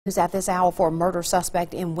News at this hour for a murder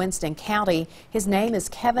suspect in Winston County. His name is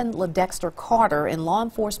Kevin Ladexter Carter, and law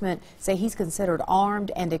enforcement say he's considered armed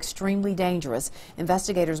and extremely dangerous.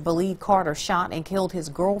 Investigators believe Carter shot and killed his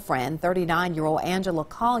girlfriend, 39-year-old Angela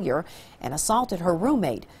Collier, and assaulted her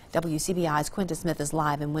roommate. WCBI's Quentin Smith is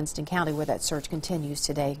live in Winston County, where that search continues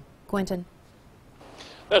today. Quentin?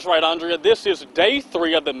 That's right, Andrea. This is day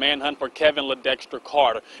 3 of the manhunt for Kevin Ladexter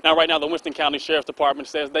Carter. Now, right now, the Winston County Sheriff's Department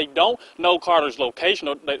says they don't know Carter's location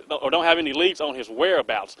or don't have any leads on his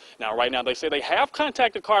whereabouts. Now, right now, they say they have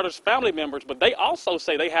contacted Carter's family members, but they also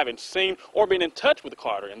say they haven't seen or been in touch with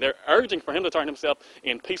Carter, and they're urging for him to turn himself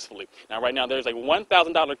in peacefully. Now, right now, there's a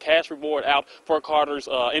 $1,000 cash reward out for Carter's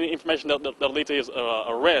any information that'll lead to his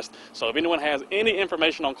arrest. So if anyone has any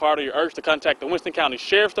information on Carter, you're urged to contact the Winston County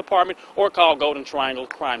Sheriff's Department or call Golden Triangle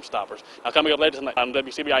Crime Stoppers. Now, coming up later tonight on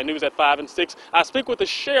WCBI News at 5 and 6, I speak with the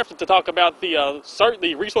sheriff to talk about the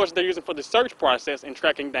resources they're using for the search process in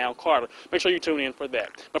tracking down Carter. Make sure you tune in for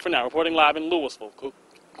that. But for now, reporting live in Louisville,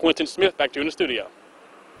 Quentin Smith, back to you in the studio.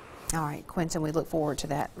 All right, Quentin, we look forward to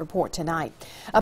that report tonight.